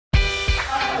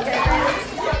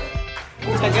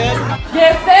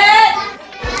Get set,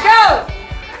 go!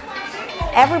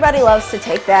 Everybody loves to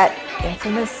take that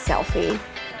infamous selfie.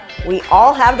 We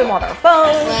all have them on our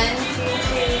phones. 1, 2,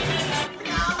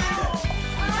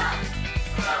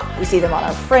 3. We see them on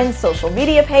our friends' social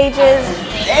media pages.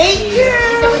 Thank you!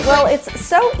 Well, it's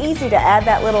so easy to add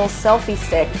that little selfie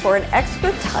stick for an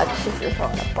extra touch if you're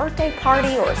throwing a birthday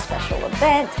party or a special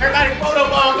event. Everybody photo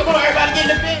ball, come on, everybody get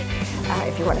in the pit.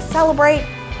 If you want to celebrate.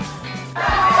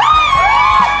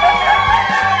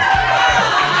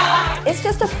 It's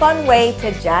just a fun way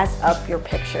to jazz up your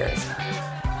pictures.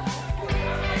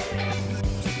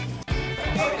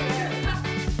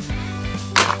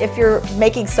 If you're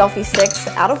making selfie sticks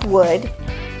out of wood,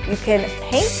 you can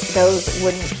paint those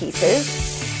wooden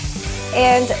pieces.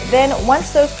 And then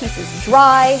once those pieces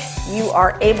dry, you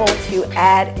are able to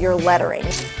add your lettering.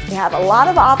 You have a lot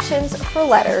of options for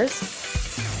letters.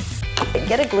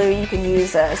 Get a glue, you can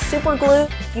use a super glue,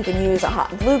 you can use a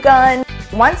hot glue gun.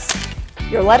 Once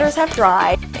your letters have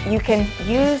dried, you can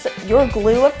use your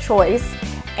glue of choice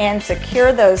and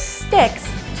secure those sticks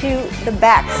to the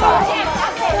back side.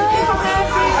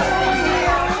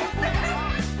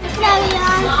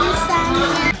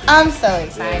 I'm so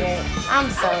excited. I'm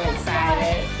so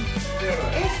excited.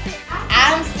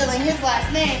 I'm stealing his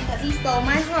last name because he stole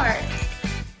my heart.